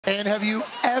And have you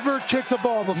ever kicked a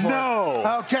ball before?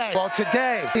 No. Okay. Well,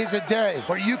 today is a day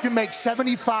where you can make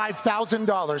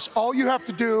 $75,000. All you have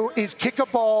to do is kick a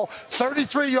ball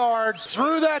 33 yards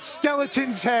through that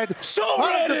skeleton's head. So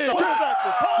ready.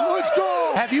 Let's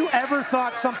go. Have you ever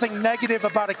thought something negative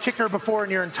about a kicker before in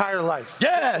your entire life?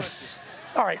 Yes.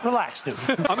 All right, relax, dude.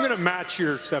 I'm going to match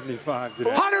your 75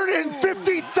 today.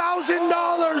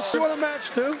 $150,000. You want to match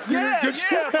too? Yeah.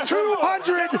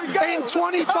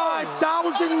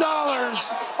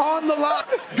 $225,000 on the line.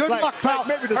 Good luck, pal.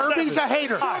 Herbie's a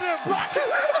hater.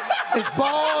 His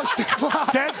ball is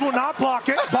Dez will not block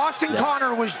it. Boston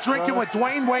Connor was drinking with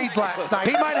Dwayne Wade last night.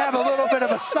 He might have a little bit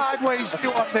of a sideways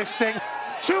view on this thing.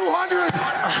 200.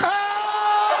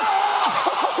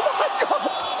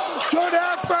 Good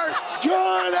effort.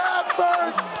 Good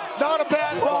effort. Not a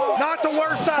bad ball. Not the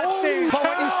worst I've seen. But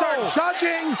when you start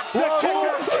judging the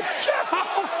kicker,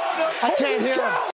 I can't hear him.